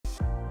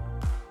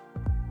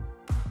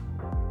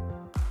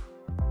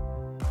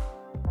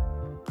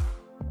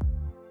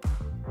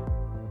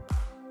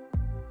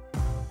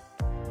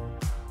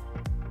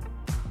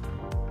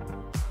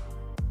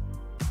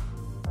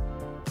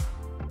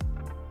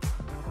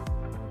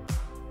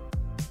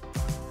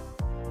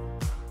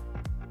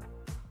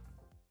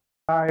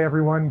Hi,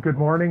 everyone. Good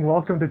morning.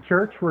 Welcome to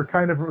church. We're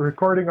kind of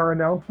recording our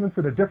announcements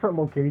in a different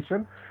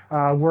location.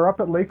 We're up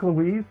at Lake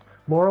Louise.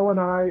 Laurel and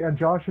I and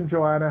Josh and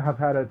Joanna have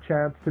had a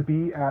chance to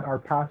be at our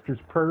pastor's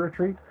prayer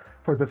retreat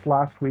for this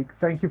last week.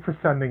 Thank you for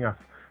sending us.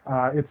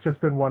 It's just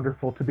been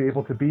wonderful to be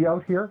able to be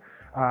out here,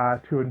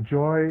 to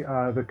enjoy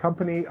the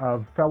company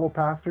of fellow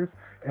pastors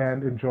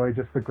and enjoy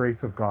just the grace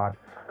of God.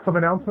 Some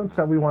announcements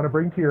that we want to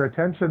bring to your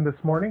attention this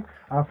morning.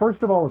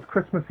 First of all is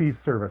Christmas Eve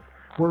service.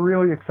 We're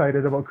really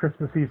excited about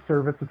Christmas Eve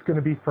service. It's going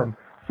to be from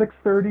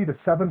 6:30 to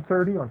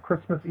 7:30 on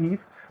Christmas Eve.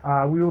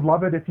 We would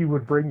love it if you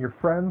would bring your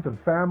friends and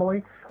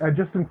family and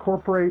just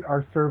incorporate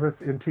our service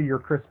into your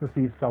Christmas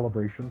Eve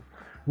celebrations.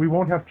 We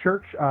won't have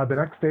church the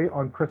next day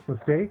on Christmas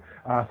Day.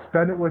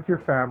 Spend it with your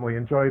family.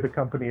 Enjoy the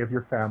company of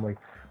your family.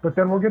 But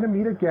then we're going to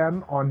meet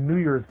again on New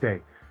Year's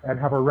Day and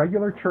have a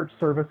regular church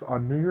service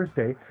on New Year's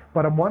Day.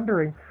 But I'm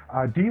wondering,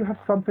 do you have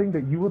something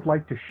that you would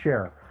like to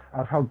share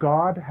of how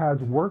God has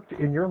worked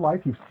in your life?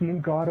 You've seen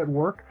God at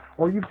work,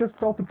 or you've just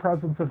felt the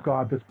presence of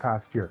God this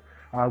past year.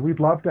 We'd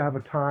love to have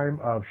a time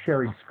of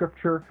sharing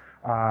scripture,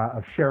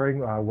 of sharing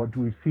what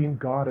we've seen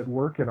God at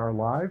work in our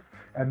lives,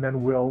 and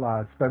then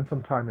we'll spend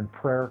some time in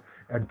prayer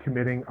and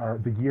committing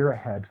the year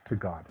ahead to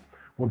God.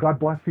 Well, God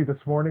bless you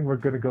this morning. We're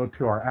going to go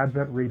to our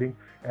Advent reading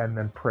and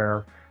then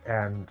prayer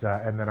and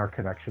then our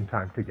connection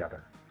time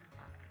together.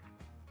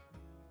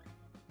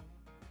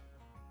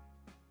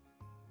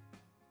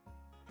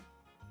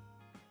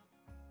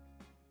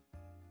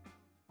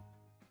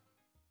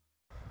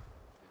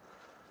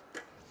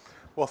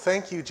 Well,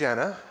 thank you,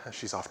 Jenna,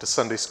 she's off to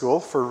Sunday school,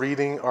 for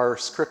reading our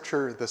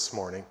scripture this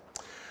morning.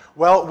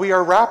 Well, we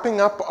are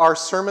wrapping up our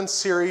sermon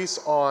series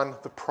on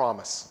the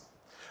promise.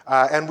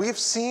 And we've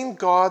seen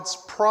God's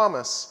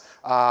promise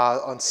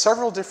on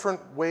several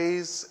different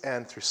ways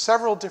and through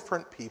several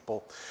different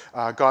people.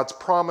 God's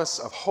promise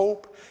of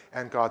hope,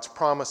 and God's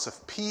promise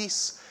of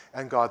peace,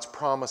 and God's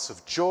promise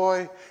of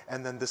joy,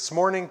 and then this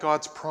morning,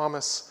 God's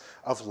promise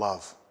of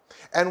love.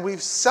 And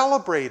we've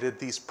celebrated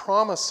these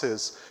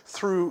promises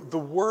through the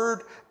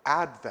word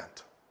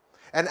Advent.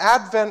 And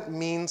Advent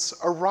means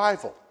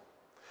arrival.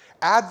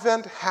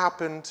 Advent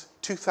happened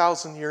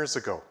 2,000 years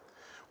ago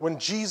when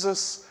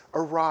Jesus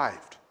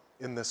arrived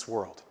in this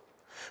world.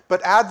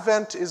 But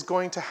Advent is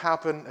going to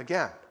happen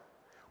again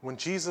when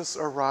Jesus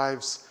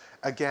arrives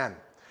again.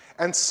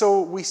 And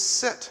so we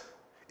sit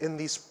in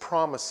these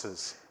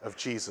promises of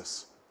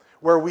Jesus,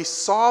 where we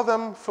saw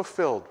them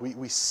fulfilled.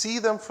 We see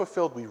them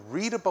fulfilled. We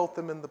read about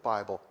them in the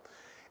Bible.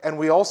 And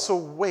we also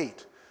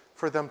wait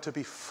for them to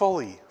be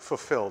fully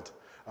fulfilled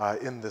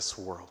in this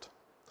world.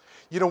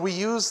 You know, we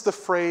use the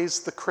phrase,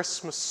 the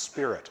Christmas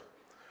spirit.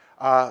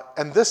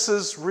 And this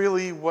is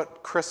really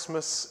what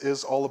Christmas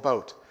is all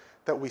about,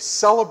 that we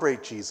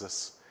celebrate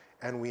Jesus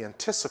and we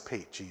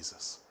anticipate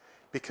Jesus,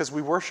 because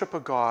we worship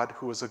a God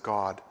who is a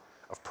God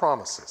of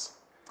promises.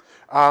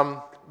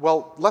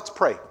 Well, let's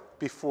pray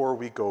before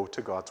we go to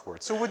God's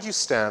word. So would you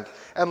stand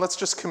and let's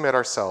just commit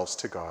ourselves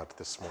to God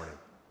this morning.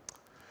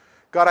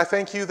 God, I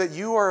thank you that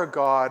you are a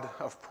God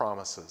of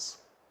promises,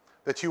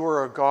 that you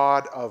are a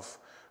God of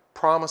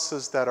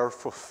promises that are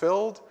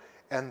fulfilled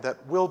and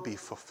that will be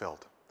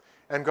fulfilled.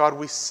 And God,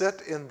 we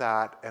sit in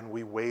that and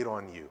we wait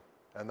on you.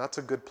 And that's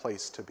a good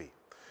place to be,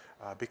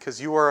 because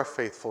you are a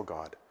faithful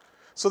God.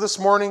 So this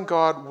morning,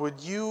 God,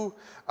 would you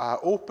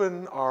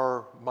open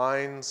our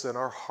minds and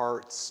our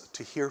hearts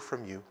to hear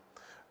from you?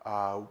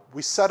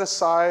 We set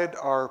aside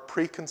our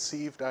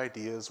preconceived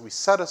ideas. We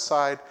set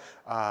aside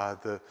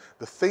the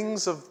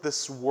things of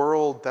this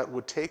world that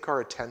would take our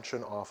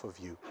attention off of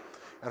you.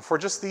 And for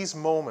just these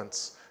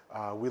moments,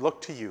 we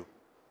look to you.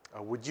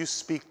 Would you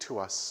speak to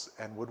us,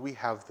 and would we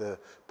have the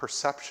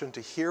perception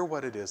to hear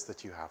what it is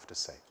that you have to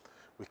say?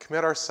 We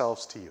commit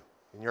ourselves to you.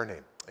 In your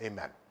name,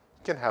 amen.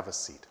 You can have a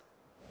seat.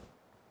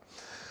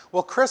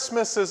 Well,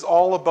 Christmas is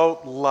all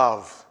about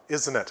love,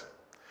 isn't it?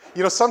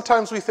 You know,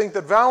 sometimes we think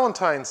that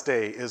Valentine's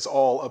Day is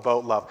all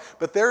about love,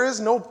 but there is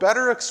no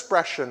better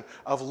expression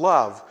of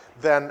love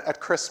than at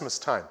Christmas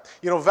time.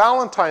 You know,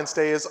 Valentine's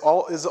Day is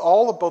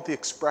all about the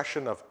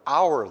expression of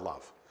our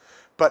love,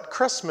 but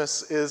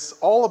Christmas is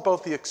all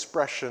about the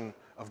expression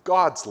of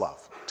God's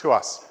love to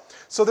us.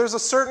 So there's a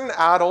certain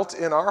adult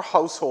in our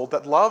household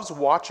that loves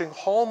watching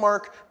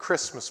Hallmark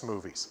Christmas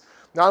movies.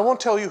 Now, I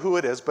won't tell you who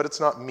it is, but it's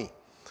not me.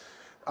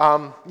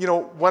 You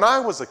know, when I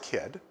was a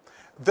kid,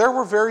 there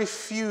were very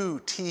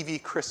few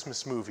TV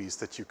Christmas movies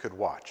that you could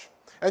watch.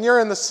 And you're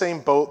in the same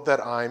boat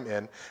that I'm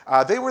in.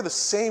 They were the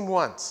same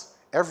ones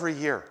every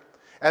year.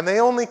 And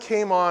they only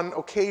came on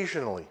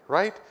occasionally,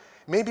 right?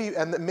 Maybe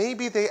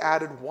they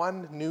added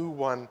one new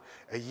one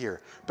a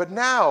year. But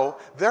now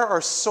there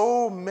are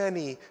so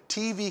many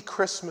TV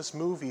Christmas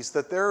movies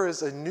that there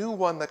is a new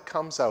one that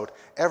comes out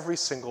every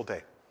single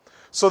day.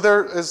 So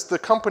there is the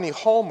company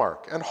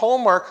Hallmark, and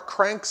Hallmark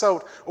cranks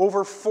out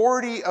over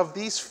 40 of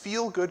these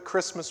feel-good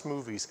Christmas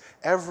movies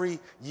every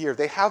year.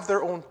 They have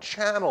their own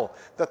channel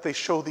that they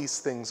show these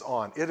things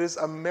on. It is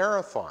a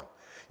marathon.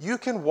 You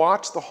can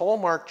watch the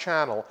Hallmark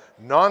channel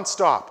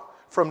nonstop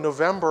from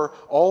November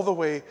all the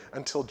way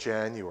until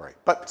January.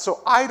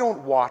 So I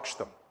don't watch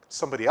them.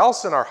 Somebody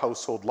else in our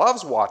household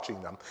loves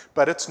watching them,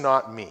 but it's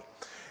not me.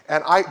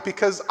 And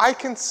because I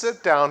can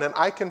sit down and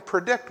I can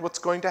predict what's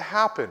going to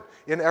happen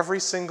in every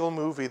single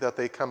movie that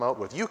they come out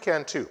with. You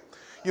can too.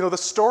 You know, the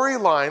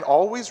storyline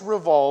always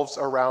revolves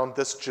around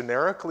this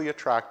generically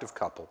attractive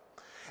couple.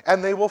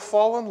 And they will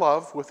fall in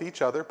love with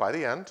each other by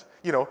the end,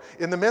 you know,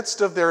 in the midst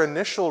of their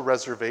initial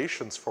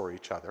reservations for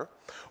each other.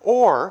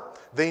 Or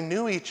they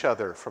knew each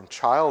other from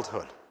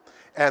childhood.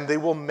 And they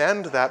will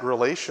mend that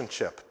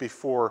relationship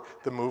before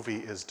the movie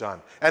is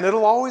done. And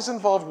it'll always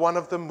involve one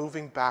of them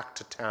moving back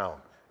to town,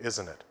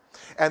 isn't it?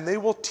 And they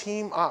will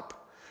team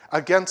up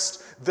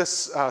against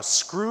this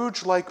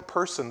Scrooge-like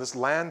person, this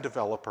land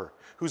developer,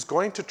 who's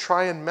going to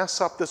try and mess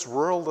up this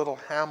rural little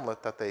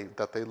hamlet that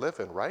they live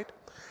in, right?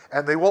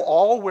 And they will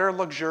all wear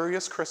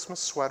luxurious Christmas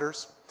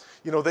sweaters.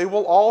 You know, they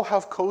will all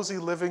have cozy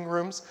living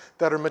rooms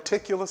that are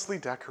meticulously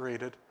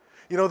decorated.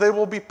 You know, there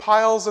will be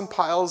piles and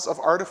piles of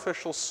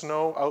artificial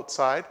snow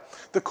outside.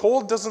 The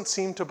cold doesn't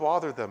seem to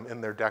bother them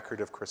in their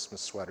decorative Christmas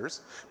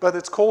sweaters, but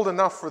it's cold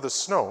enough for the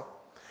snow.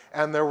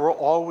 And there will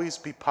always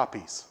be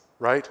puppies,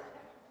 right?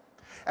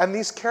 And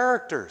these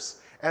characters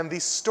and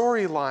these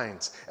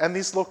storylines and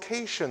these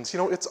locations, you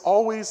know, it's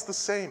always the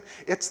same.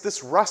 It's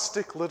this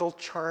rustic little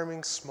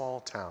charming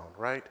small town,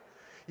 right?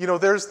 You know,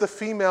 there's the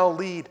female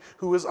lead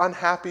who is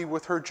unhappy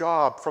with her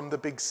job from the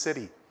big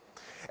city.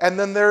 And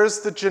then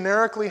there's the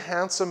generically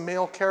handsome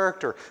male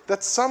character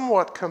that's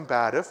somewhat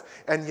combative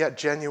and yet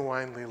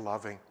genuinely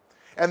loving.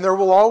 And there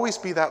will always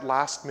be that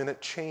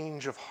last-minute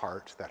change of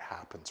heart that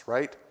happens,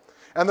 right?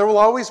 And there will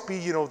always be,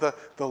 you know,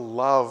 the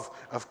love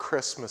of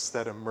Christmas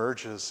that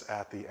emerges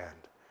at the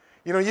end.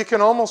 You know, you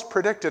can almost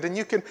predict it, and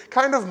you can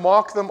kind of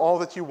mock them all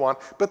that you want,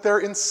 but they're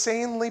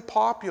insanely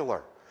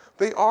popular.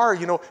 They are,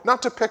 you know,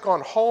 not to pick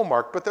on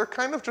Hallmark, but they're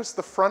kind of just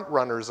the front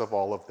runners of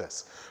all of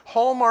this.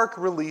 Hallmark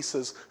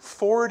releases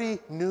 40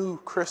 new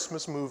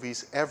Christmas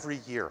movies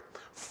every year.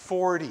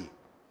 40.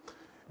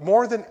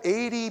 More than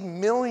 80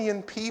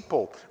 million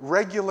people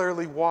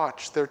regularly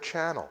watch their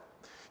channel.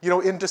 You know,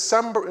 in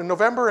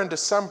November and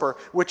December,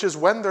 which is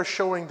when they're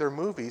showing their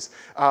movies,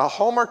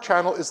 Hallmark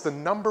Channel is the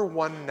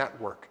 #1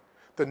 network.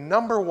 The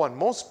 #1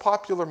 most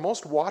popular,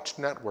 most watched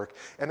network,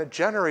 and it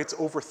generates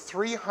over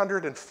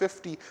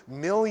 $350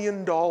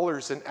 million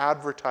in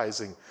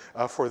advertising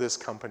for this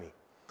company.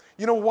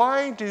 You know,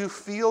 why do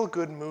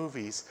feel-good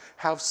movies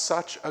have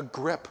such a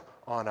grip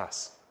on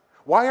us?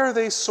 Why are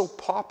they so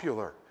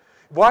popular?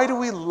 Why do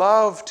we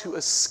love to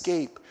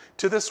escape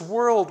to this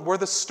world where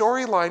the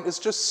storyline is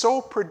just so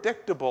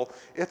predictable,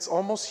 it's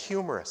almost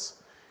humorous?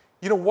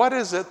 You know, what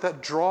is it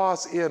that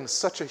draws in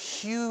such a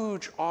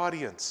huge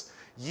audience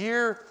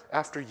year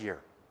after year?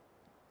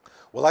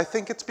 Well, I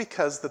think it's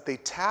because that they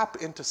tap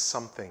into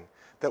something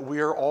that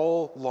we are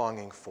all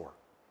longing for.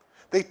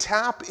 They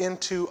tap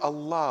into a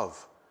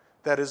love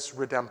that is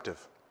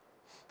redemptive.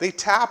 They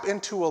tap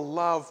into a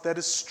love that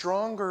is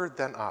stronger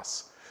than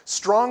us,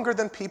 stronger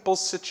than people's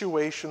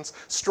situations,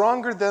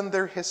 stronger than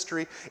their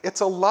history.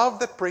 It's a love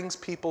that brings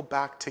people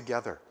back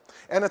together.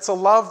 And it's a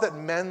love that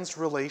mends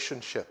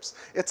relationships.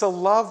 It's a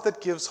love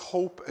that gives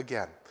hope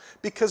again.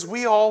 Because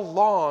we all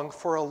long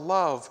for a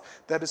love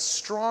that is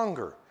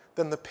stronger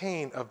than the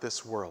pain of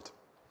this world.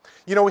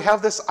 You know, we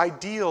have this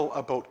ideal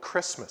about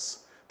Christmas,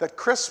 that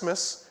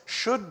Christmas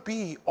should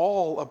be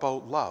all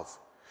about love.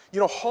 You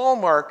know,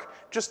 Hallmark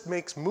just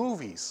makes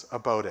movies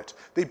about it.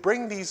 They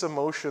bring these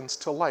emotions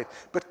to light.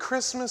 But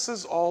Christmas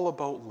is all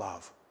about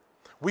love.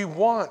 We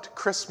want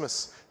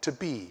Christmas to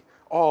be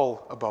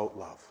all about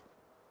love.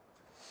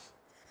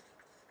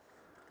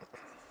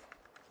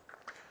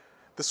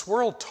 This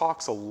world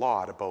talks a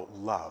lot about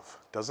love,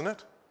 doesn't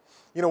it?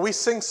 You know, we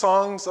sing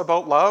songs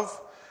about love.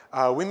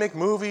 We make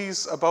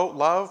movies about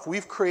love.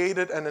 We've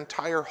created an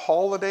entire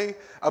holiday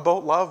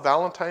about love,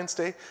 Valentine's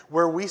Day,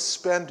 where we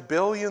spend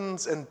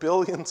billions and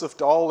billions of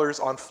dollars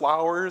on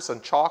flowers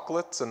and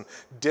chocolates and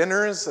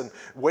dinners and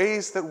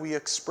ways that we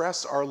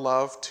express our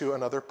love to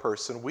another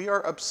person. We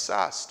are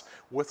obsessed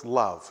with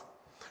love,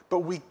 but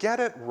we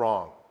get it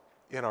wrong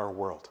in our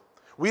world.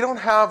 We don't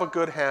have a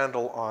good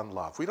handle on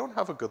love. We don't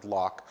have a good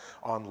lock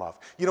on love.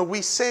 You know,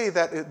 we say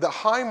that the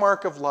high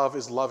mark of love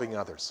is loving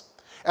others.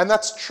 And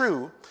that's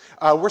true.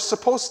 We're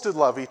supposed to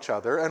love each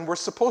other, and we're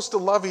supposed to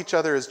love each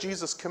other as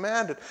Jesus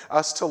commanded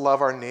us to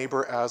love our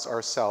neighbor as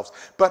ourselves.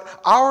 But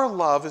our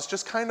love is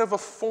just kind of a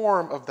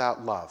form of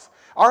that love.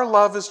 Our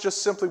love is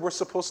just simply we're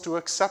supposed to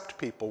accept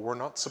people. We're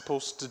not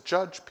supposed to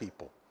judge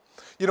people.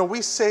 You know,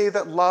 we say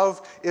that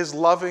love is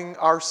loving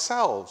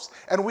ourselves,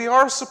 and we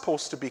are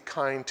supposed to be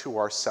kind to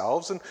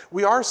ourselves, and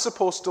we are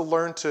supposed to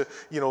learn to,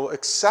 you know,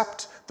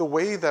 accept the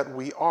way that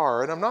we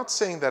are. And I'm not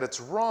saying that it's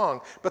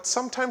wrong, but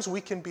sometimes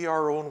we can be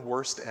our own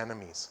worst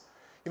enemies.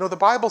 You know, the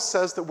Bible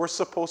says that we're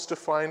supposed to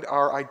find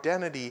our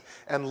identity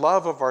and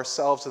love of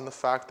ourselves in the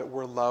fact that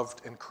we're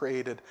loved and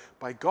created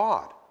by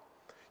God.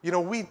 You know,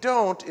 we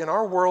don't, in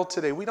our world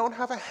today, we don't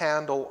have a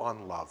handle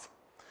on love.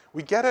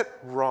 We get it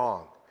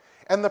wrong.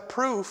 And the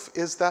proof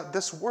is that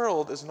this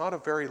world is not a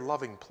very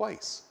loving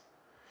place.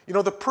 You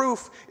know, the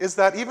proof is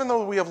that even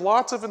though we have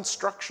lots of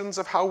instructions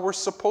of how we're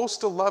supposed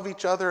to love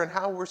each other and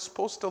how we're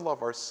supposed to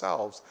love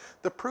ourselves,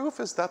 the proof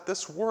is that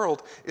this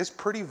world is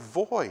pretty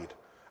void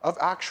of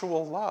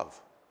actual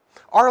love.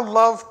 Our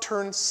love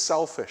turns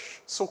selfish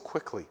so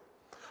quickly.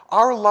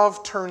 Our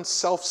love turns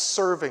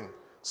self-serving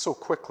so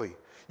quickly.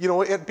 You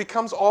know, it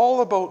becomes all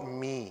about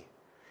me,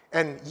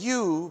 and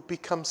you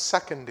become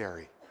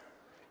secondary.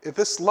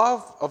 This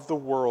love of the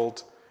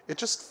world, it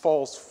just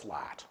falls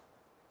flat.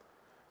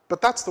 But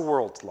that's the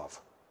world's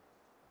love.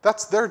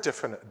 That's their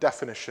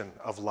definition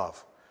of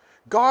love.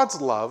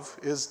 God's love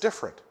is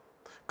different.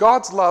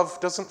 God's love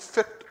doesn't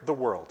fit the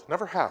world.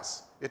 Never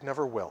has. It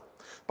never will.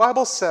 The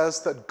Bible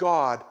says that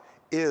God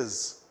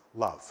is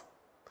love.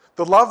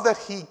 The love that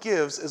he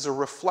gives is a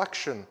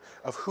reflection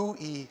of who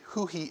he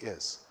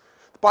is.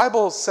 The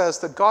Bible says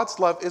that God's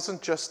love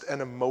isn't just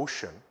an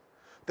emotion,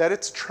 that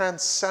it's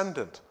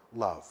transcendent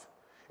love.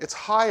 It's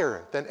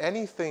higher than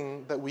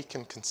anything that we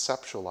can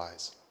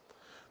conceptualize.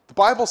 The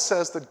Bible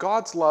says that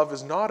God's love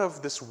is not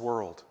of this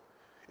world.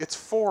 It's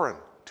foreign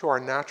to our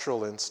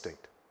natural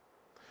instinct.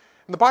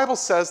 And the Bible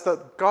says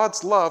that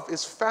God's love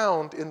is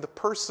found in the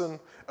person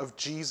of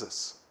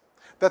Jesus.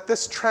 That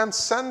this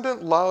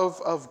transcendent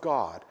love of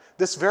God,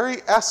 this very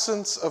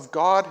essence of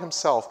God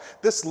himself,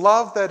 this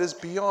love that is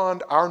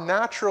beyond our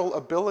natural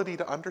ability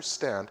to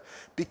understand,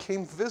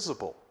 became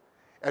visible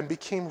and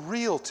became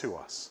real to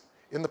us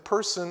in the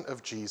person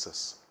of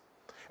Jesus.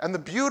 And the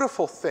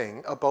beautiful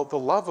thing about the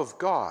love of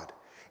God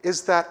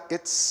is that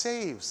it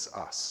saves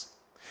us.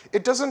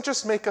 It doesn't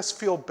just make us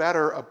feel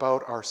better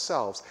about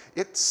ourselves,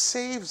 it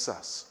saves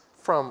us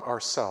from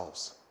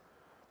ourselves.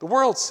 The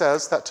world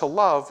says that to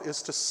love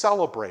is to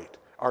celebrate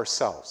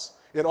ourselves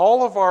in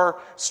all of our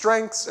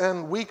strengths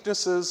and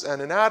weaknesses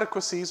and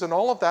inadequacies and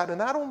all of that,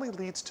 and that only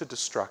leads to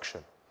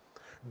destruction.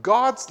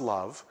 God's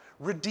love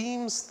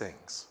redeems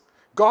things.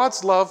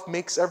 God's love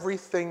makes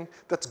everything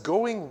that's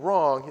going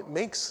wrong, it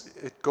makes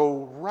it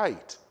go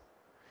right.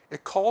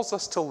 It calls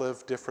us to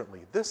live differently.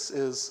 This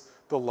is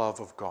the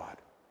love of God.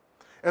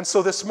 And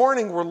so this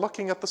morning we're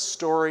looking at the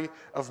story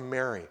of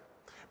Mary.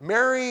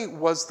 Mary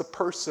was the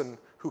person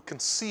who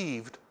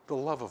conceived the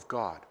love of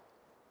God.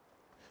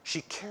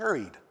 She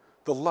carried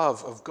the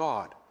love of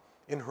God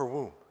in her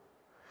womb.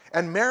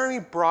 And Mary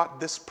brought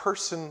this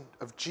person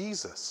of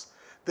Jesus,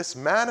 this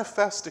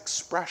manifest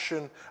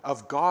expression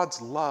of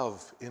God's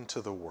love into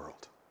the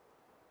world.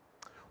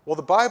 Well,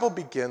 the Bible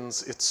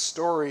begins its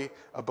story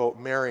about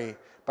Mary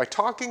by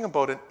talking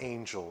about an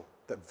angel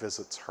that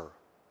visits her.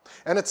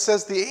 And it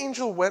says, the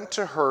angel went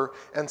to her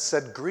and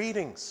said,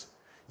 "Greetings,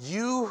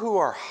 you who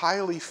are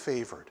highly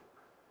favored.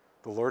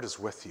 The Lord is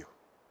with you."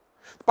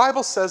 The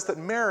Bible says that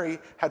Mary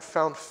had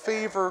found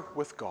favor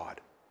with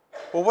God.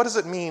 Well, what does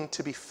it mean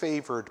to be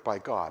favored by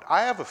God?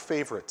 I have a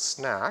favorite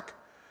snack.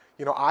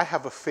 You know, I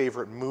have a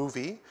favorite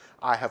movie.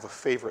 I have a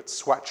favorite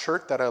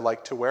sweatshirt that I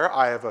like to wear.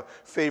 I have a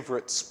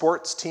favorite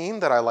sports team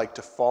that I like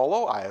to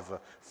follow. I have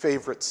a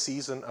favorite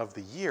season of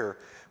the year.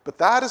 But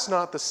that is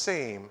not the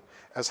same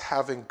as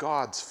having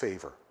God's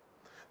favor.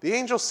 The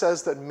angel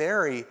says that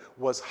Mary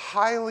was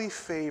highly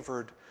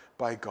favored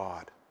by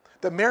God,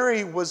 that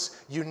Mary was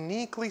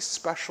uniquely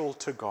special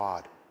to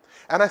God.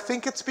 And I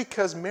think it's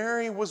because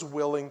Mary was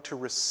willing to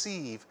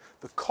receive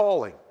the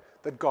calling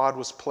that God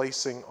was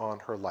placing on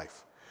her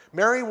life.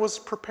 Mary was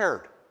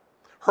prepared.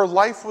 Her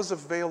life was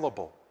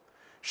available.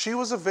 She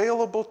was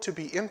available to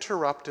be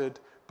interrupted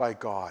by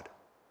God.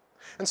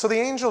 And so the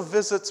angel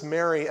visits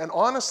Mary, and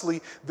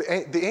honestly,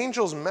 the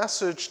angel's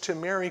message to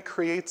Mary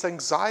creates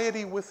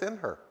anxiety within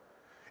her.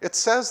 It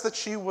says that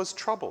she was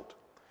troubled,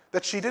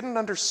 that she didn't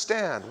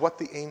understand what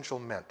the angel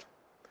meant.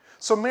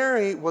 So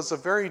Mary was a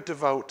very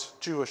devout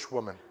Jewish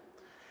woman,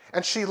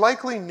 and she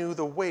likely knew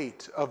the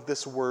weight of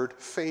this word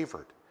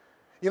favored.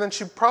 You know, and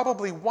she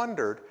probably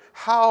wondered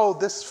how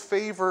this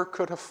favor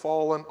could have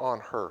fallen on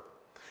her,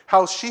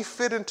 how she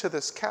fit into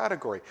this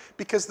category,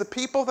 because the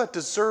people that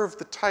deserved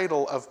the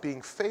title of being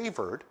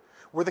favored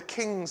were the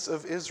kings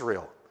of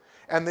Israel,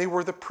 and they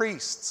were the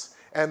priests,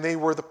 and they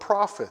were the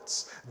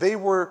prophets. They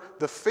were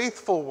the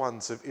faithful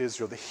ones of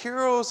Israel, the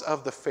heroes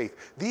of the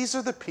faith. These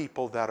are the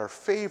people that are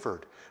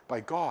favored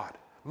by God.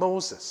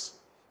 Moses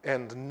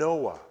and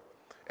Noah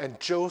and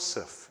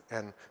Joseph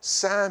and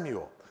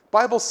Samuel. The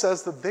Bible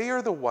says that they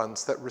are the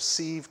ones that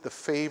received the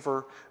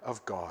favor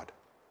of God.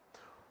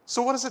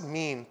 So what does it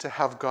mean to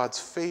have God's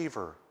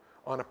favor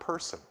on a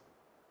person?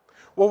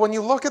 Well, when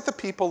you look at the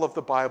people of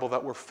the Bible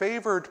that were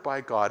favored by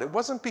God, it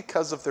wasn't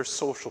because of their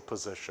social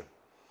position.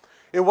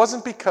 It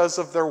wasn't because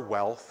of their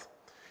wealth.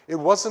 It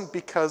wasn't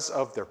because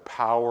of their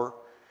power.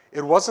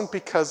 It wasn't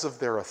because of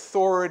their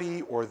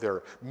authority or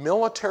their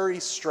military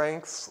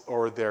strengths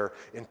or their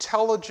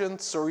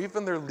intelligence or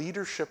even their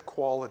leadership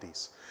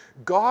qualities.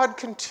 God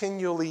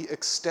continually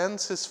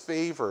extends his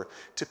favor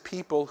to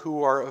people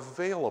who are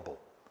available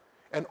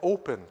and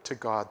open to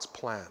God's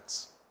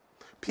plans.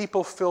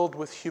 People filled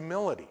with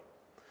humility.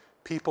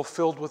 People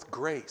filled with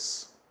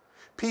grace.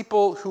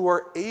 People who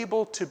are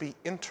able to be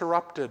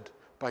interrupted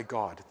by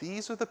God.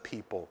 These are the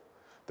people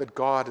that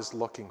God is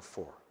looking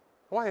for.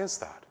 Why is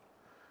that?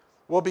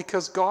 Well,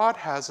 because God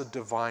has a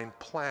divine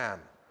plan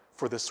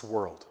for this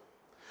world.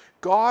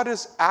 God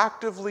is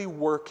actively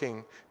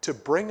working to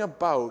bring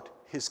about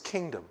his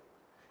kingdom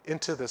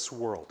into this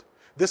world,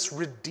 this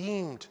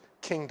redeemed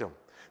kingdom,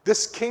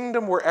 this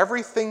kingdom where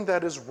everything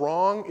that is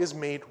wrong is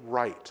made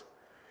right.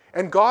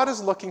 And God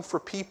is looking for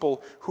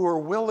people who are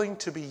willing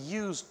to be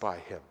used by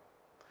him.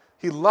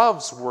 He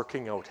loves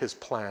working out his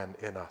plan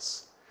in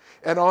us.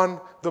 And on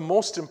the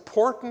most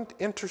important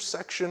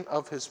intersection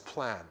of his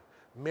plan,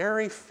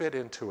 Mary fit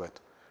into it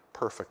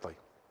perfectly.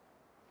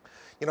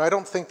 You know, I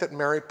don't think that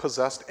Mary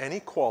possessed any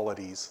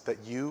qualities that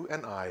you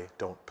and I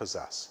don't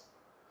possess.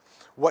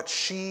 What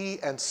she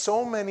and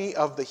so many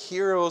of the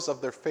heroes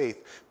of their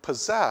faith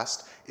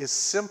possessed is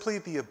simply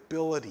the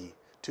ability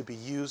to be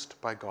used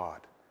by God.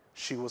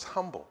 She was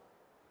humble.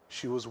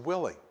 She was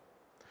willing.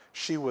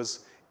 She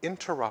was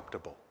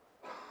interruptible.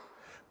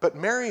 But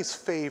Mary's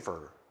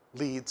favor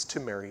leads to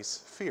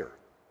Mary's fear.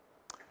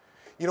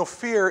 You know,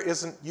 fear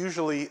isn't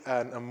usually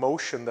an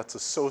emotion that's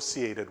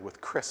associated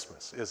with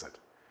Christmas, is it?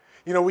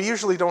 You know, we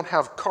usually don't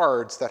have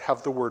cards that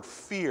have the word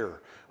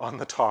fear on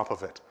the top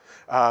of it.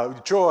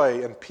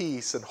 Joy and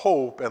peace and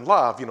hope and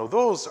love, you know,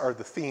 those are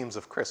the themes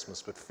of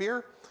Christmas. But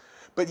fear?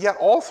 But yet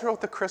all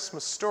throughout the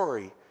Christmas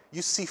story,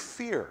 you see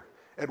fear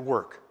at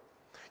work.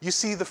 You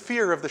see the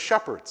fear of the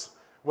shepherds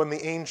when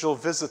the angel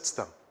visits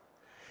them.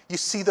 You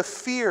see the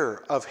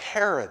fear of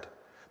Herod,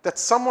 that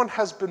someone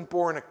has been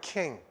born a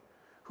king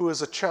who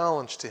is a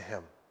challenge to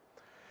him.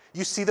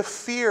 You see the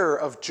fear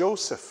of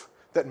Joseph,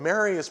 that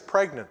Mary is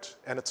pregnant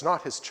and it's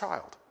not his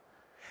child.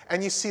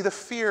 And you see the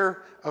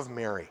fear of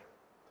Mary.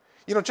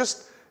 You know,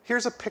 just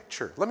here's a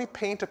picture. Let me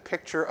paint a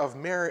picture of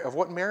Mary, of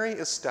what Mary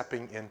is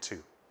stepping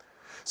into.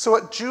 So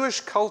at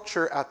Jewish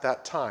culture at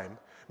that time,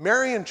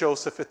 Mary and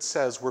Joseph, it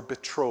says, were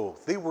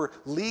betrothed. They were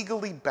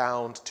legally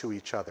bound to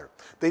each other.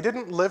 They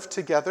didn't live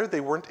together.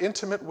 They weren't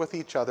intimate with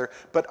each other.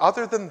 But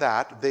other than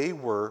that, they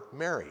were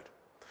married.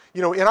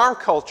 You know, in our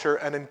culture,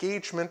 an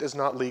engagement is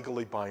not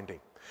legally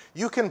binding.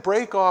 You can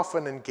break off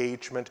an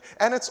engagement,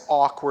 and it's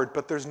awkward,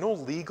 but there's no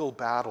legal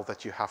battle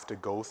that you have to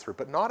go through.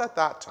 But not at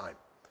that time.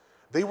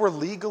 They were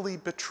legally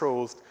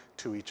betrothed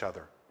to each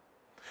other.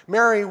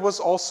 Mary was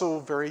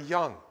also very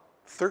young,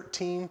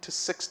 13 to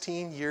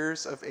 16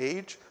 years of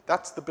age.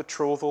 That's the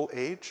betrothal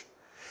age.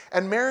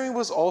 And Mary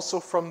was also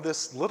from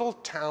this little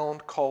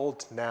town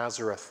called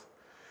Nazareth,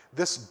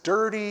 this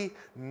dirty,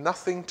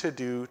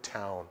 nothing-to-do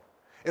town.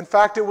 In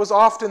fact, it was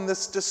often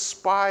this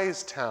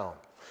despised town.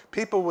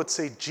 People would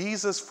say,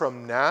 Jesus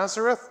from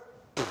Nazareth?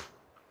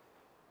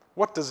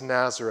 What does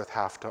Nazareth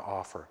have to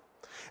offer?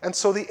 And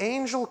so the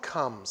angel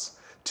comes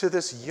to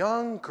this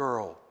young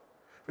girl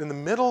in the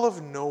middle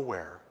of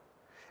nowhere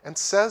and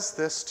says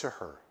this to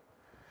her,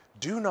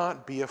 "Do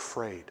not be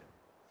afraid.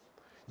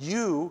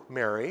 You,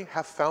 Mary,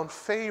 have found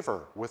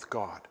favor with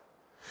God.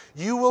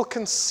 You will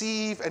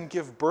conceive and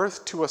give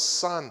birth to a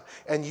son,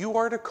 and you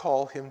are to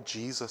call him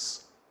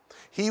Jesus.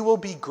 He will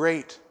be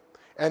great,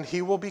 and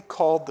he will be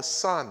called the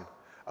Son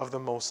of the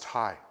Most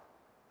High."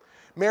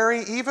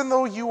 Mary, even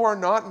though you are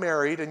not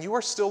married and you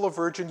are still a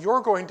virgin, you're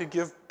going to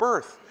give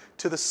birth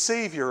to the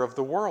Savior of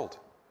the world.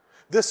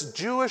 This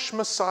Jewish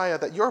Messiah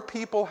that your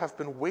people have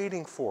been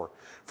waiting for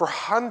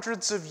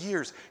hundreds of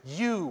years,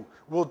 you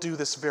will do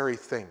this very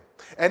thing.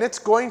 And it's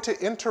going to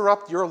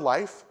interrupt your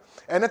life,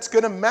 and it's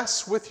going to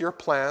mess with your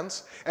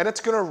plans, and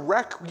it's going to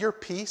wreck your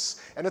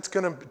peace, and it's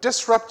going to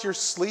disrupt your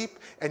sleep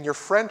and your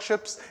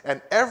friendships,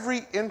 and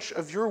every inch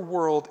of your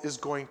world is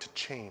going to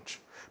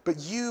change. But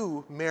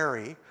you,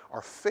 Mary,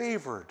 are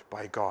favored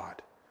by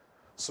God.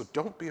 So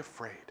don't be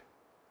afraid.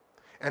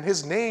 And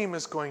his name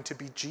is going to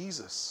be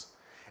Jesus.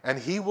 And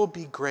he will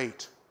be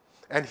great.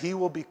 And he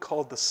will be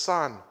called the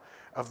Son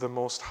of the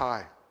Most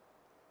High.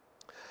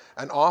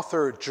 An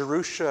author,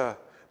 Jerusha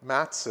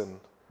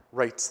Matson,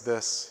 writes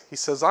this. He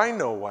says, "I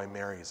know why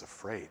Mary is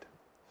afraid.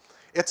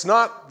 It's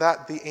not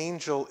that the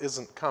angel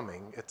isn't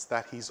coming. It's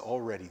that he's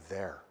already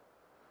there.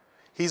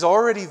 He's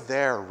already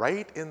there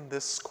right in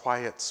this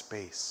quiet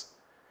space.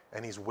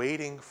 And he's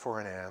waiting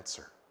for an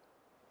answer."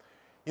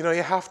 You know,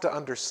 you have to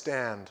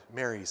understand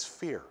Mary's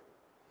fear,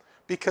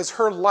 because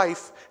her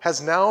life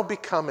has now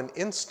become an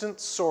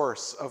instant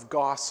source of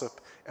gossip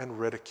and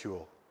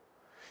ridicule.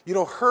 You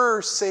know,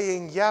 her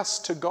saying yes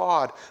to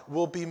God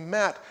will be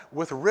met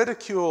with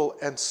ridicule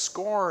and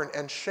scorn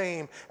and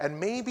shame, and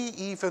maybe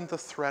even the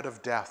threat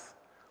of death.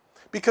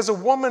 Because a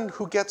woman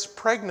who gets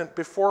pregnant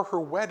before her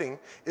wedding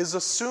is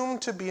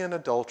assumed to be an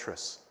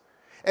adulteress.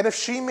 And if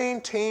she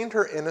maintained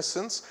her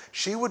innocence,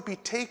 she would be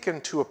taken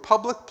to a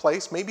public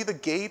place, maybe the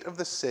gate of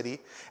the city,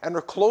 and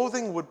her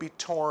clothing would be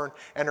torn,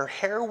 and her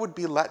hair would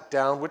be let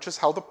down, which is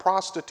how the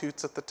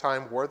prostitutes at the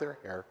time wore their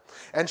hair.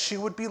 And she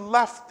would be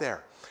left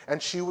there,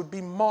 and she would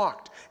be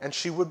mocked, and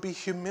she would be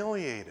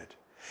humiliated.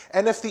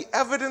 And if the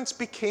evidence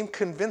became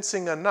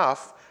convincing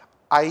enough,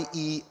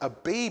 i.e. a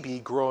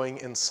baby growing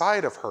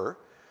inside of her,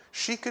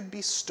 she could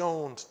be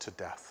stoned to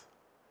death.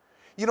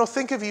 You know,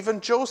 think of even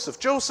Joseph.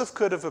 Joseph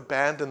could have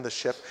abandoned the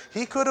ship.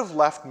 He could have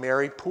left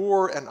Mary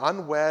poor and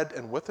unwed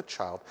and with a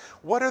child.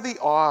 What are the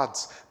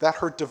odds that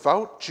her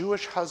devout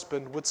Jewish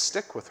husband would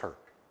stick with her?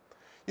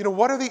 You know,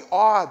 what are the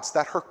odds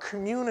that her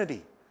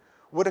community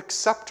would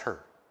accept her,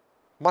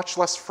 much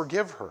less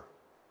forgive her?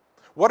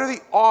 What are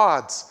the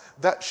odds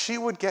that she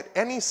would get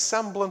any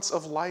semblance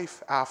of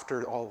life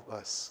after all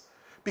this?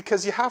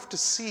 Because you have to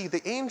see,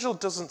 the angel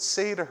doesn't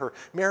say to her,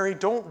 Mary,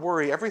 don't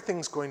worry,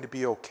 everything's going to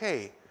be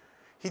okay.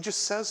 He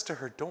just says to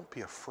her, don't be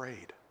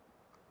afraid.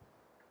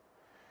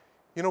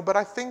 You know, but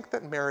I think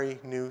that Mary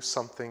knew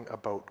something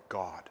about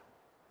God.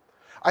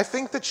 I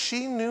think that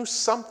she knew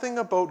something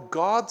about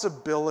God's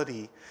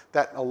ability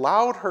that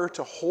allowed her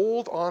to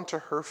hold on to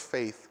her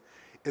faith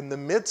in the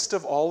midst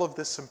of all of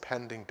this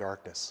impending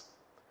darkness.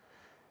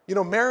 You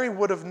know, Mary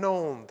would have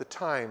known the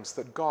times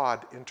that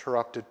God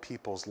interrupted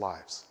people's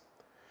lives.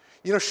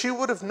 You know, she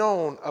would have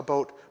known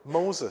about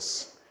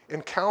Moses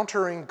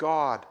encountering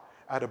God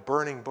at a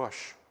burning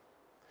bush.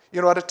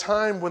 You know, at a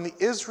time when the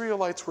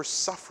Israelites were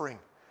suffering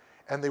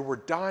and they were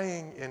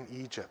dying in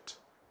Egypt,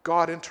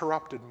 God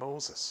interrupted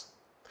Moses.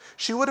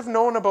 She would have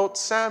known about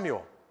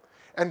Samuel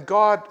and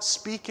God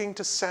speaking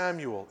to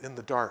Samuel in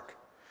the dark.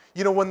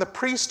 You know, when the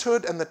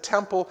priesthood and the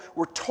temple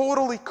were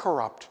totally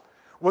corrupt,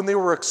 when they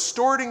were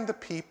extorting the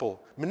people,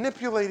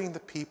 manipulating the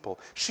people,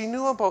 she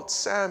knew about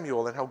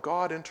Samuel and how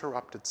God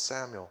interrupted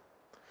Samuel.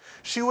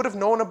 She would have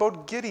known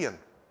about Gideon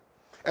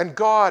and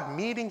God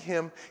meeting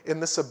him in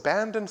this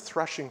abandoned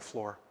threshing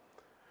floor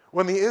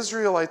when the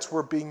Israelites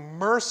were being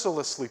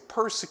mercilessly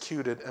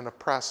persecuted and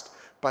oppressed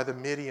by the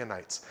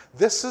Midianites.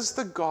 This is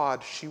the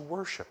God she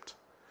worshiped.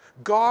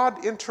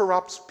 God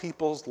interrupts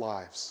people's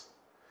lives.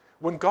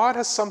 When God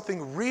has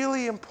something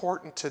really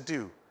important to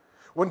do,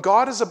 when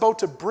God is about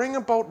to bring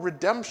about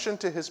redemption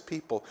to his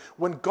people,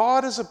 when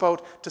God is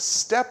about to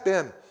step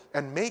in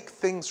and make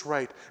things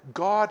right,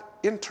 God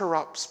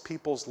interrupts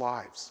people's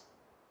lives.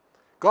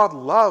 God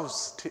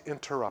loves to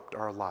interrupt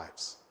our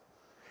lives.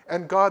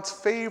 And God's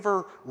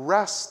favor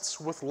rests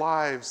with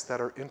lives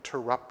that are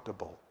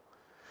interruptible.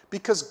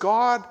 Because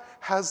God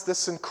has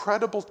this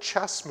incredible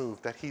chess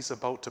move that he's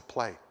about to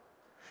play.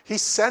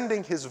 He's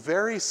sending his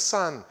very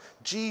son,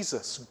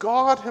 Jesus,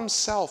 God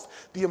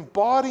himself, the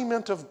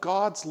embodiment of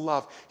God's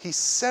love. He's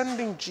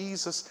sending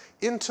Jesus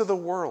into the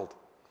world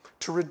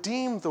to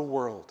redeem the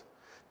world,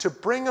 to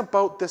bring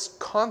about this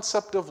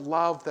concept of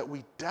love that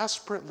we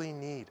desperately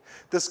need,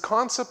 this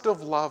concept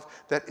of love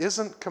that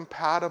isn't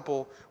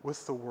compatible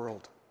with the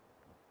world.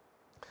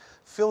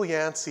 Phil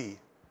Yancey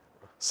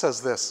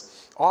says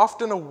this,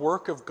 often a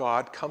work of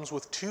God comes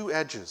with two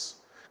edges,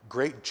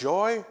 great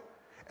joy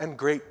and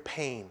great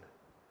pain.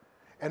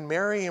 And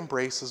Mary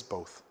embraces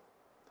both.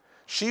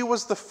 She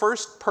was the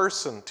first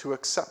person to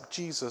accept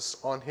Jesus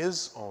on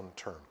his own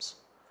terms,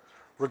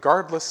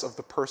 regardless of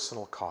the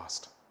personal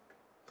cost.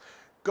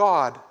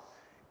 God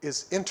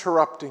is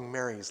interrupting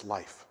Mary's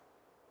life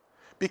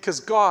because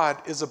God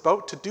is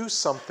about to do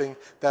something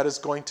that is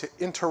going to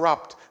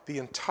interrupt the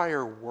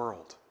entire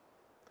world.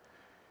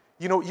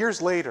 You know, years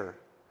later,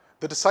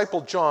 the disciple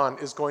John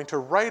is going to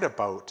write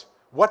about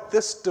what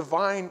this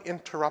divine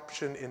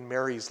interruption in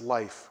Mary's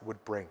life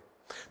would bring.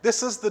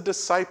 This is the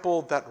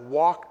disciple that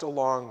walked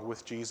along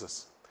with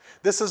Jesus.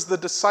 This is the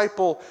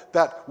disciple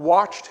that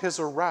watched his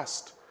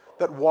arrest,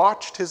 that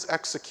watched his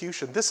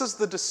execution. This is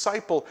the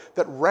disciple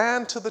that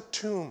ran to the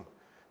tomb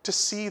to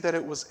see that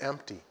it was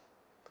empty.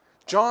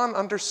 John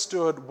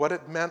understood what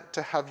it meant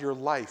to have your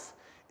life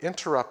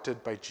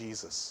interrupted by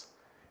Jesus.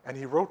 And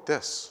he wrote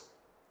this.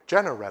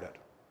 Jenna read it.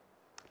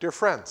 Dear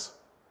friends,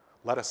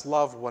 let us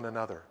love one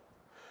another.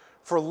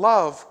 For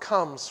love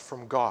comes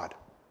from God.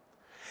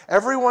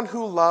 Everyone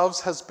who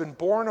loves has been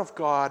born of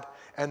God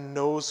and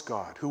knows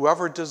God.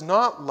 Whoever does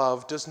not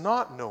love does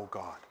not know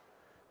God,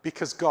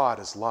 because God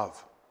is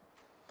love.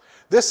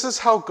 This is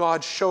how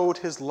God showed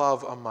his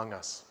love among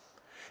us.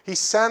 He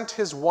sent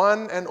his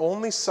one and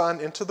only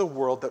Son into the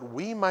world that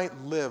we might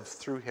live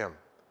through him.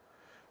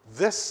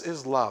 This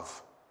is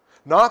love,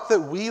 not that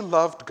we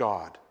loved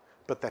God,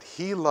 but that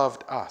he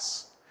loved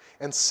us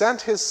and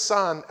sent his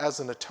Son as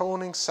an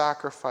atoning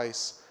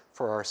sacrifice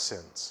for our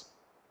sins.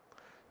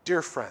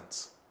 Dear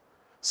friends,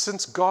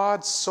 since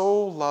God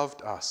so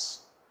loved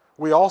us,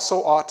 we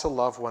also ought to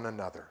love one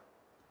another.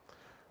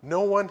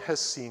 No one has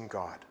seen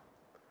God,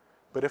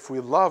 but if we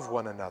love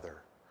one another,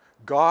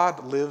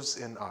 God lives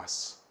in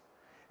us,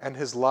 and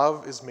his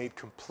love is made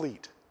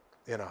complete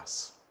in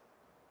us.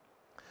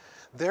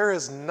 There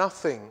is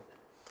nothing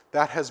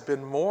that has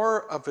been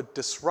more of a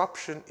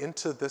disruption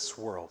into this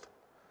world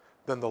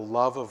than the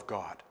love of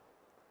God.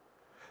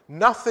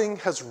 Nothing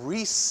has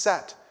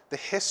reset the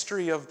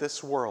history of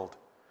this world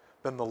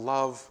than the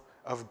love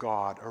of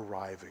God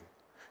arriving.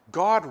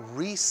 God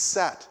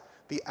reset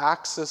the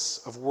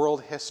axis of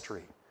world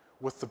history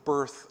with the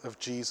birth of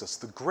Jesus.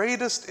 The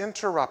greatest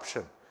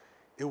interruption,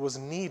 it was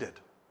needed.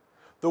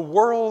 The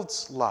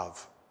world's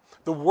love,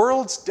 the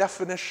world's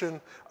definition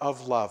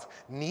of love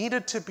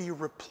needed to be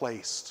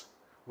replaced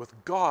with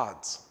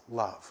God's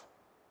love.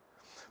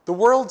 The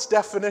world's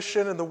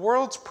definition and the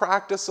world's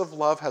practice of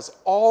love has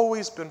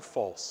always been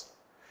false.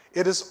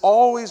 It has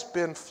always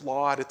been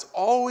flawed. It's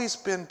always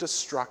been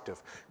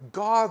destructive.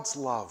 God's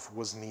love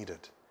was needed,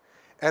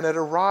 and it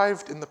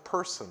arrived in the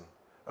person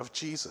of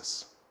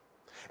Jesus.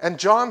 And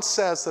John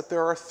says that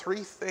there are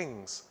three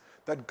things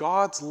that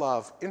God's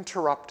love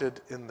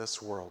interrupted in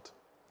this world.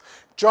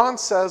 John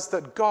says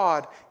that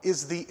God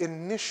is the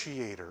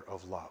initiator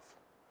of love.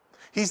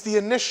 He's the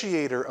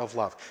initiator of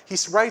love. He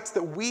writes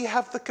that we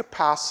have the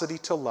capacity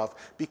to love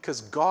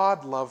because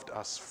God loved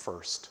us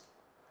first.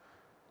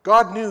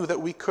 God knew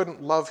that we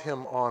couldn't love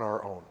him on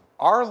our own.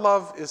 Our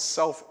love is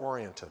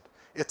self-oriented.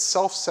 It's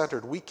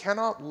self-centered. We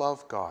cannot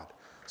love God.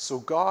 So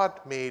God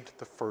made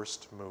the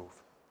first move.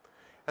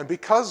 And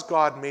because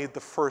God made the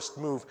first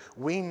move,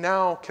 we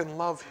now can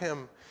love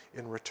him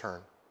in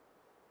return.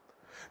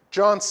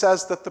 John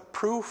says that the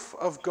proof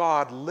of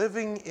God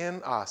living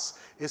in us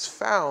is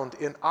found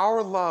in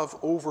our love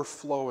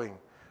overflowing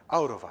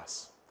out of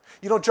us.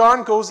 You know,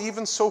 John goes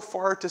even so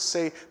far to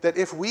say that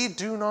if we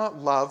do not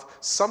love,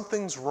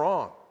 something's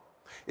wrong.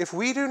 If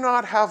we do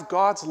not have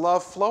God's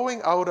love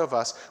flowing out of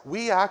us,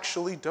 we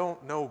actually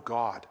don't know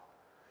God.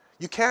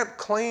 You can't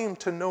claim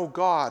to know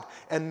God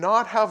and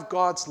not have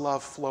God's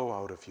love flow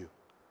out of you.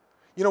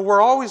 You know,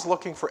 we're always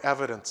looking for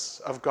evidence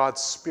of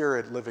God's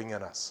Spirit living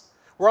in us.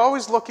 We're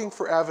always looking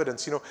for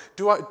evidence. You know,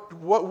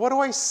 what do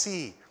I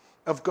see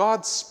of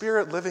God's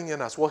Spirit living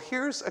in us? Well,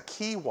 here's a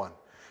key one.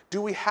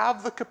 Do we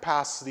have the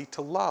capacity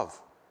to love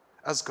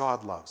as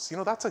God loves? You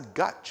know, that's a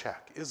gut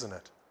check, isn't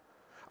it?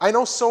 I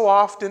know so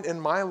often in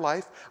my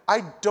life,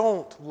 I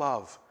don't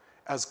love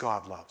as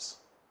God loves.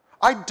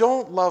 I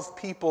don't love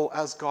people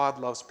as God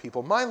loves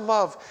people. My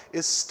love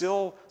is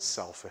still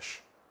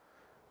selfish.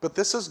 But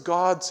this is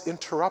God's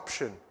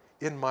interruption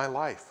in my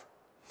life.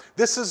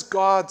 This is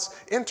God's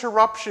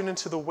interruption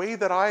into the way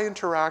that I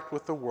interact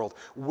with the world.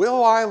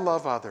 Will I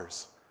love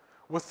others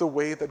with the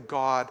way that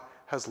God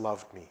has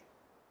loved me?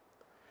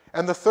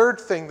 And the third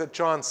thing that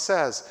John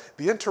says,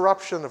 the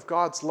interruption of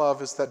God's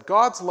love, is that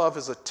God's love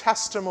is a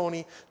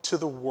testimony to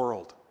the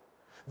world.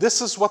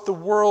 This is what the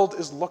world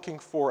is looking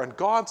for, and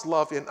God's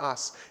love in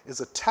us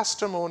is a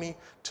testimony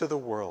to the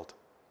world.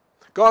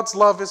 God's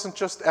love isn't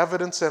just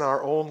evidence in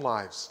our own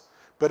lives,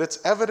 but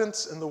it's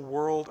evidence in the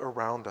world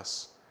around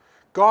us.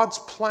 God's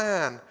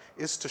plan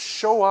is to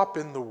show up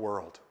in the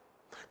world.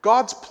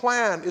 God's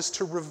plan is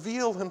to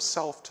reveal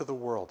himself to the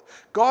world.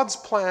 God's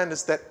plan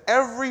is that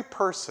every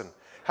person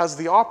has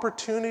the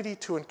opportunity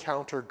to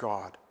encounter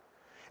God.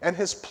 And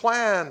his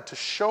plan to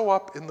show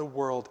up in the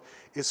world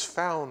is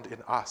found in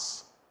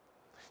us.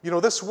 You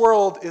know, this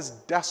world is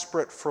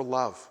desperate for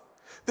love.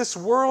 This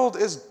world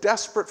is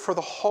desperate for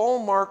the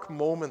hallmark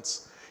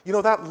moments. You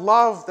know, that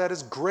love that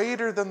is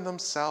greater than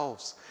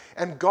themselves.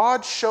 And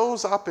God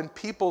shows up in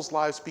people's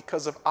lives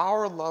because of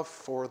our love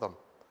for them.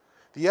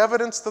 The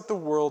evidence that the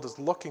world is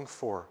looking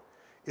for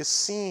is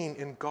seen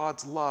in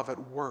God's love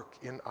at work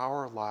in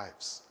our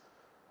lives.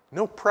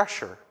 No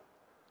pressure,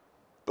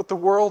 but the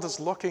world is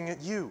looking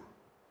at you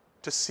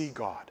to see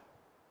God.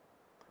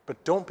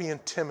 But don't be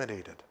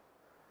intimidated,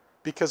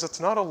 because it's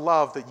not a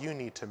love that you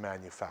need to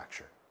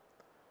manufacture.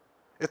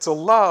 It's a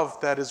love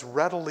that is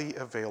readily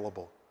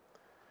available.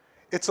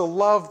 It's a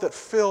love that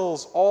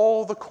fills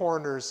all the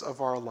corners of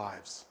our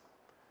lives.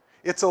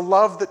 It's a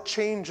love that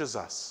changes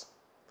us.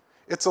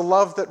 It's a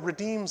love that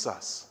redeems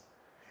us.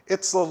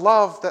 It's a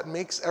love that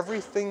makes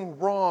everything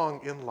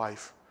wrong in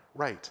life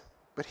right.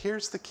 But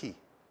here's the key.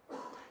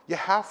 You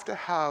have to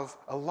have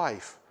a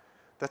life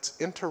that's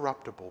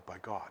interruptible by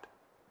God.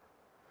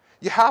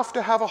 You have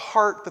to have a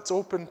heart that's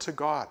open to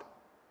God.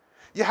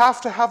 You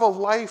have to have a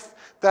life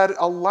that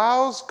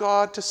allows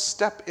God to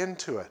step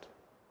into it,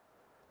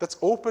 that's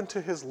open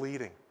to his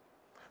leading,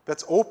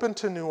 that's open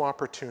to new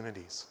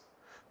opportunities,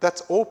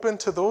 that's open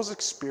to those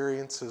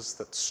experiences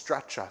that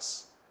stretch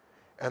us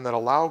and that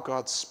allow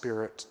God's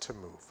Spirit to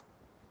move.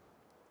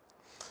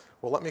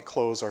 Well, let me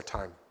close our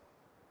time.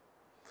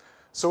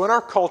 So in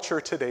our culture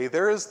today,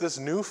 there is this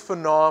new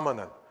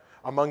phenomenon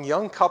among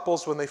young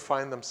couples when they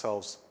find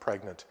themselves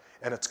pregnant,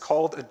 and it's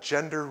called a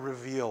gender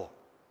reveal.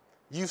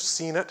 You've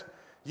seen it.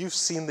 You've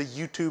seen the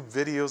YouTube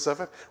videos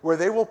of it, where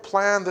they will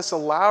plan this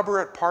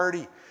elaborate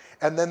party,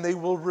 and then they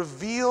will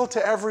reveal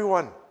to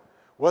everyone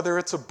whether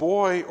it's a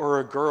boy or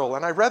a girl.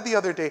 And I read the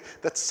other day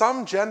that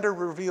some gender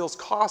reveals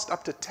cost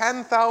up to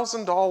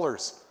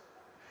 $10,000.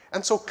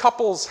 And so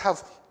couples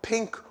have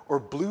pink or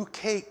blue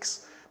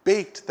cakes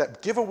baked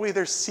that give away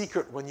their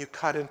secret when you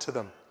cut into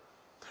them.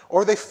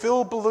 Or they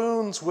fill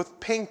balloons with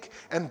pink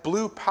and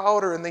blue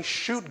powder and they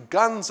shoot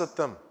guns at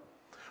them.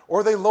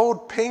 Or they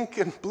load pink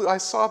and blue, I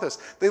saw this,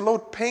 they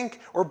load pink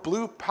or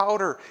blue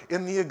powder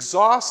in the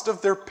exhaust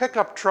of their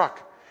pickup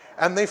truck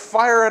and they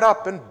fire it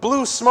up and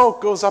blue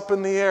smoke goes up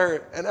in the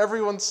air and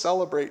everyone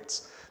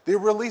celebrates. They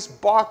release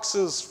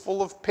boxes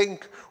full of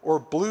pink or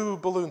blue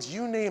balloons,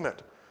 you name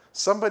it.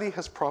 Somebody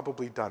has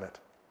probably done it.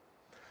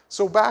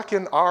 So back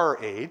in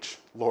our age,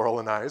 Laurel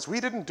and I's, we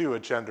didn't do a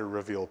gender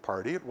reveal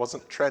party. It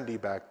wasn't trendy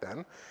back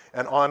then.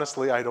 And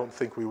honestly, I don't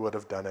think we would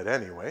have done it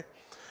anyway.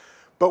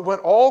 But when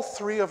all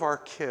three of our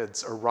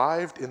kids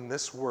arrived in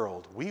this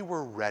world, we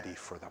were ready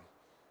for them.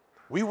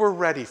 We were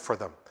ready for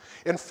them.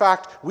 In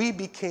fact, we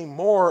became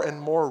more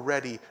and more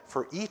ready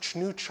for each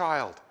new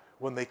child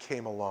when they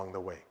came along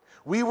the way.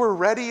 We were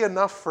ready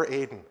enough for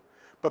Aiden,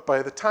 but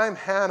by the time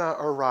Hannah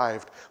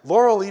arrived,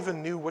 Laurel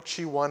even knew what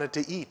she wanted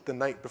to eat the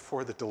night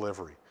before the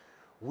delivery.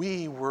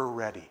 We were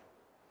ready.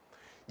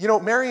 You know,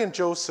 Mary and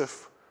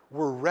Joseph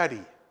were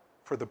ready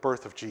for the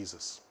birth of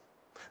Jesus.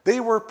 They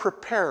were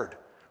prepared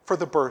for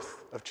the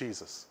birth of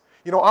Jesus.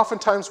 You know,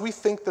 oftentimes we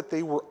think that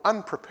they were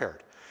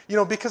unprepared, you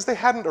know, because they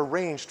hadn't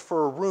arranged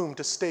for a room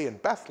to stay in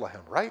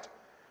Bethlehem, right?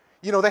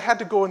 You know, they had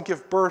to go and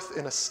give birth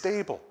in a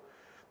stable.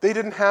 They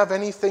didn't have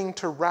anything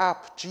to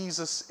wrap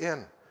Jesus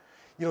in.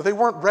 You know, they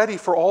weren't ready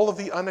for all of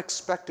the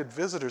unexpected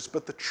visitors,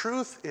 but the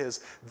truth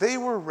is they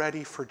were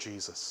ready for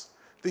Jesus.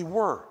 They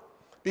were,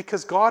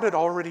 because God had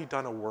already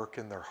done a work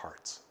in their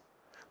hearts.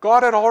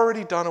 God had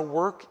already done a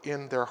work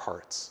in their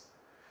hearts.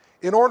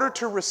 In order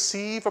to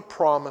receive a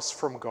promise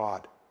from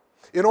God,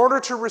 in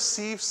order to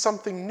receive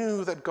something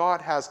new that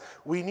God has,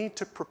 we need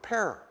to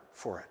prepare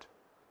for it.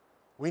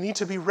 We need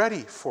to be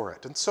ready for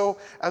it. And so,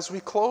 as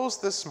we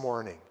close this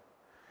morning,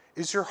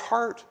 is your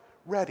heart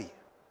ready?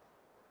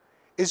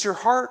 Is your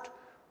heart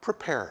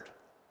prepared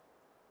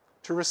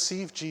to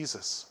receive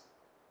Jesus?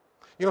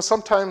 You know,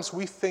 sometimes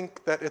we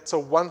think that it's a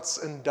once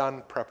and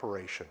done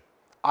preparation.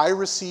 I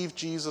received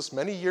Jesus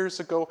many years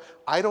ago.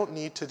 I don't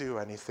need to do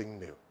anything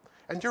new.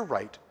 And you're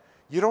right.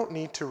 You don't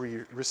need to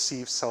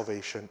receive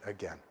salvation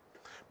again.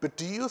 But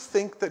do you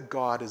think that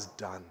God is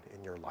done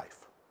in your life?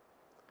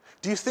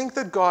 Do you think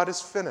that God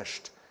is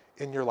finished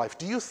in your life?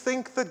 Do you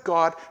think that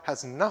God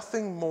has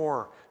nothing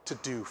more to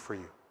do for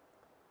you?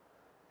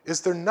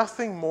 Is there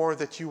nothing more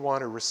that you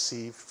want to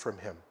receive from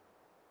him?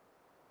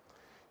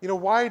 You know,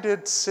 why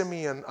did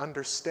Simeon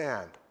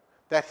understand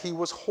that he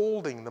was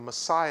holding the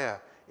Messiah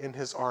in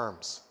his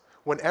arms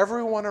when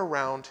everyone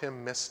around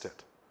him missed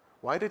it?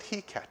 Why did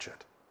he catch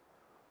it?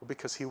 Well,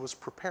 because he was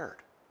prepared.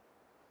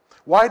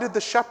 Why did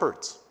the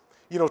shepherds,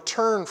 you know,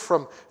 turn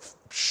from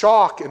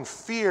shock and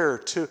fear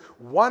to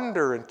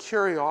wonder and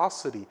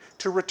curiosity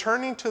to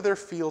returning to their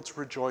fields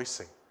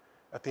rejoicing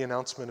at the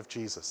announcement of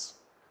Jesus?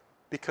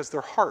 Because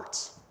their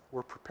hearts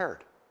were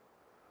prepared.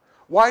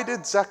 Why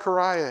did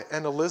Zechariah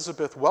and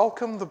Elizabeth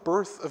welcome the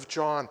birth of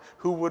John,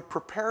 who would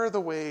prepare the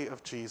way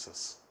of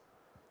Jesus?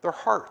 Their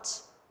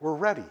hearts were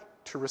ready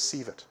to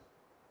receive it.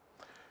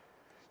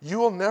 You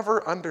will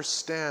never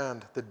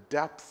understand the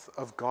depth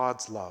of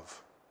God's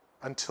love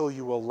until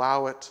you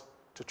allow it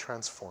to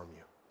transform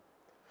you.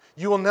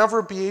 You will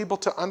never be able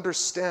to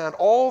understand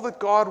all that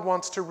God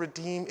wants to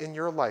redeem in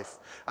your life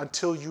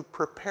until you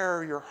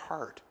prepare your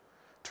heart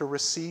to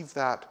receive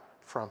that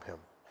from him.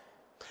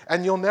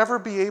 And you'll never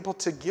be able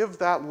to give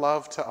that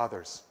love to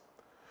others,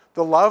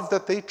 the love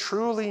that they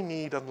truly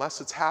need,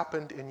 unless it's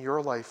happened in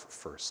your life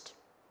first.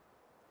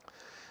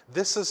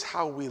 This is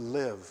how we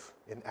live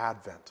in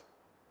Advent.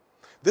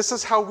 This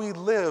is how we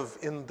live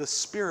in the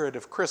spirit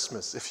of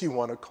Christmas, if you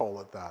want to call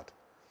it that.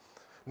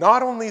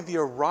 Not only the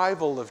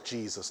arrival of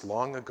Jesus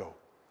long ago,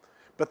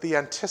 but the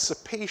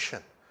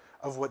anticipation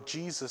of what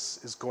Jesus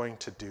is going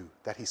to do,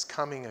 that he's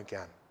coming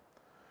again.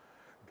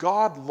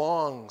 God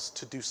longs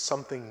to do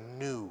something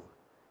new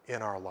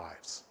in our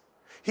lives.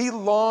 He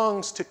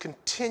longs to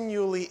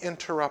continually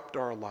interrupt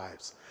our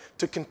lives,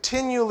 to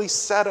continually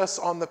set us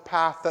on the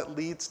path that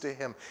leads to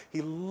him.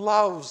 He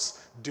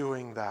loves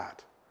doing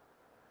that.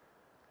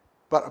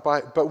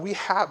 But we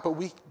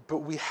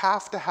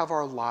have to have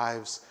our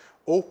lives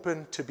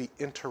open to be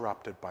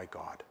interrupted by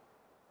God.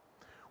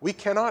 We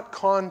cannot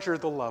conjure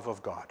the love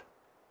of God.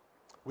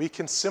 We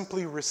can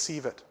simply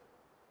receive it.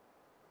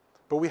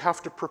 But we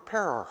have to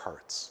prepare our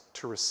hearts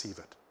to receive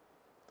it.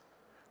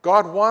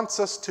 God wants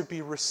us to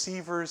be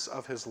receivers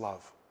of his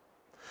love.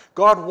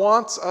 God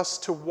wants us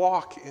to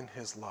walk in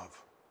his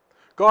love.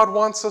 God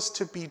wants us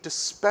to be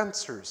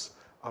dispensers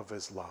of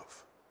his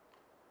love.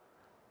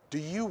 Do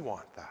you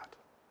want that?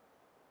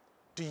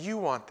 Do you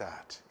want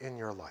that in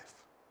your life?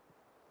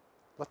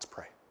 Let's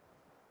pray.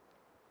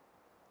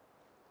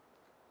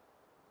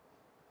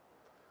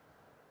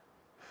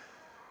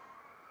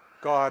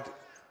 God,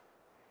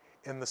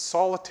 in the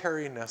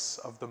solitariness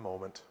of the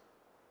moment,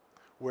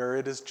 where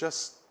it is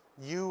just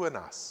you and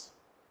us,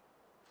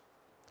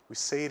 we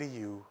say to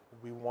you,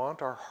 we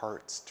want our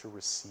hearts to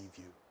receive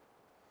you.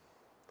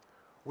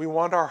 We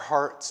want our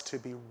hearts to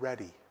be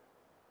ready,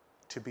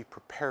 to be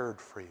prepared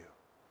for you.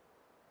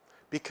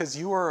 Because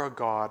you are a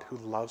God who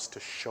loves to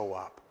show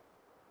up.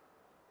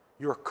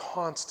 You are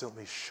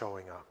constantly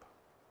showing up.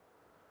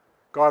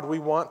 God, we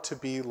want to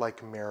be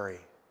like Mary,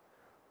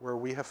 where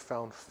we have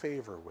found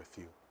favor with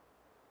you,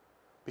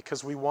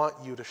 because we want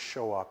you to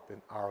show up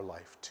in our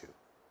life too.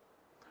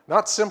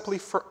 Not simply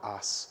for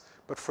us,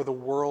 but for the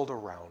world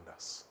around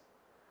us.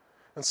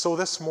 And so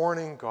this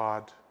morning,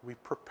 God, we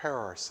prepare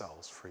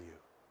ourselves for you.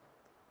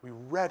 We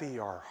ready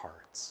our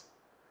hearts.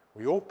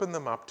 We open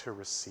them up to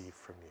receive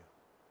from you,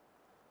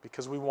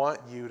 because we want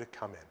you to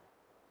come in.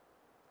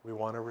 We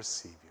want to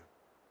receive you.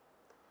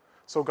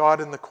 So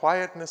God, in the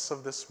quietness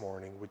of this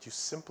morning, would you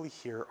simply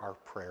hear our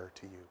prayer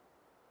to you?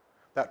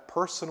 That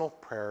personal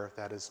prayer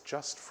that is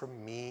just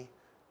from me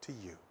to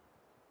you.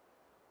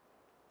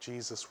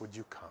 Jesus, would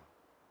you come?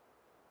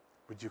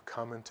 Would you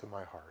come into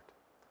my heart?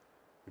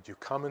 Would you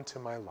come into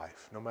my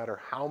life? No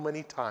matter how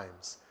many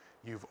times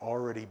you've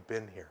already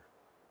been here,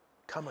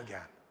 come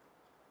again.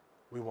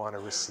 We want to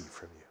receive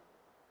from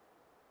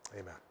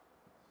you. Amen.